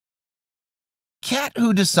cat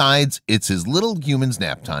who decides it's his little human's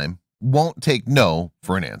nap time won't take no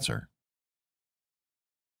for an answer.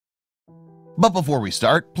 But before we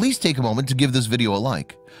start, please take a moment to give this video a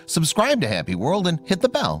like, subscribe to Happy World, and hit the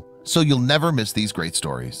bell so you'll never miss these great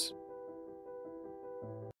stories.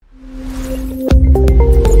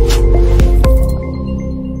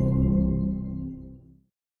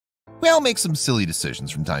 We all make some silly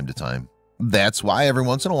decisions from time to time. That's why every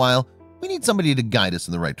once in a while we need somebody to guide us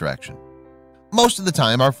in the right direction. Most of the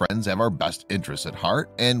time our friends have our best interests at heart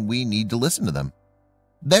and we need to listen to them.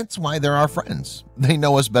 That's why they're our friends. They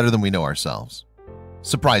know us better than we know ourselves.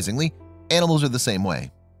 Surprisingly, animals are the same way.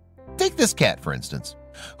 Take this cat, for instance,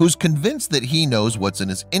 who's convinced that he knows what's in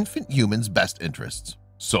his infant human's best interests.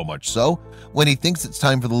 So much so, when he thinks it's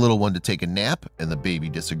time for the little one to take a nap and the baby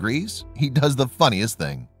disagrees, he does the funniest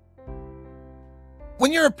thing.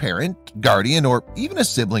 When you're a parent, guardian, or even a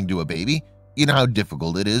sibling to a baby, you know how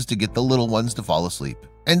difficult it is to get the little ones to fall asleep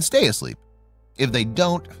and stay asleep. If they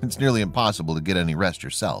don't, it's nearly impossible to get any rest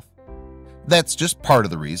yourself. That's just part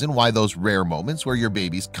of the reason why those rare moments where your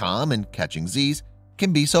baby's calm and catching Z's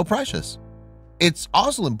can be so precious. It's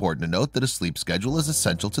also important to note that a sleep schedule is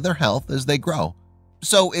essential to their health as they grow.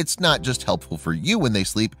 So it's not just helpful for you when they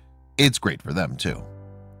sleep, it's great for them too.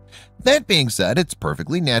 That being said, it's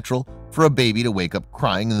perfectly natural for a baby to wake up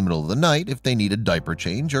crying in the middle of the night if they need a diaper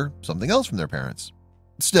change or something else from their parents.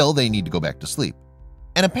 Still, they need to go back to sleep.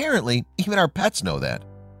 And apparently, even our pets know that.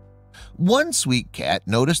 One sweet cat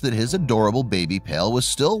noticed that his adorable baby pail was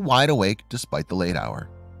still wide awake despite the late hour.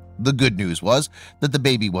 The good news was that the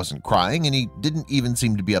baby wasn't crying and he didn't even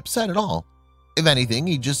seem to be upset at all. If anything,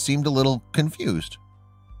 he just seemed a little confused.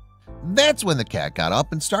 That's when the cat got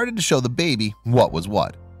up and started to show the baby what was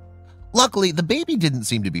what. Luckily, the baby didn't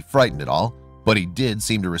seem to be frightened at all, but he did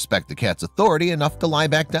seem to respect the cat's authority enough to lie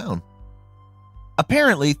back down.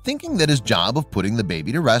 Apparently, thinking that his job of putting the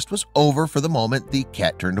baby to rest was over for the moment, the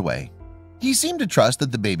cat turned away. He seemed to trust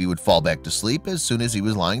that the baby would fall back to sleep as soon as he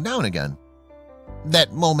was lying down again.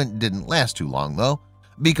 That moment didn't last too long, though,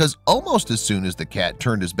 because almost as soon as the cat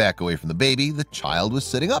turned his back away from the baby, the child was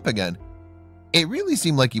sitting up again. It really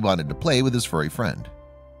seemed like he wanted to play with his furry friend.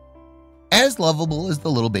 As lovable as the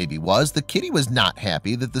little baby was, the kitty was not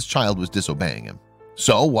happy that this child was disobeying him.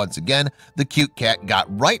 So once again, the cute cat got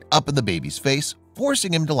right up in the baby's face,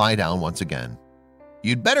 forcing him to lie down once again.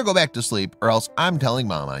 You'd better go back to sleep or else I'm telling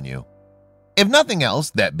mom on you. If nothing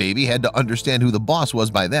else, that baby had to understand who the boss was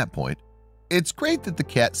by that point. It's great that the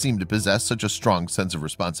cat seemed to possess such a strong sense of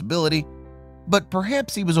responsibility, but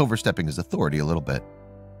perhaps he was overstepping his authority a little bit.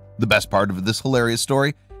 The best part of this hilarious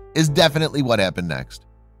story is definitely what happened next.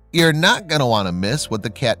 You're not going to want to miss what the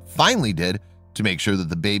cat finally did to make sure that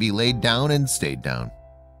the baby laid down and stayed down.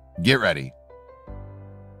 Get ready.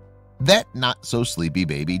 That not-so-sleepy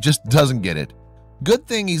baby just doesn't get it. Good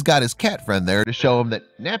thing he's got his cat friend there to show him that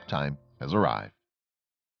nap time has arrived.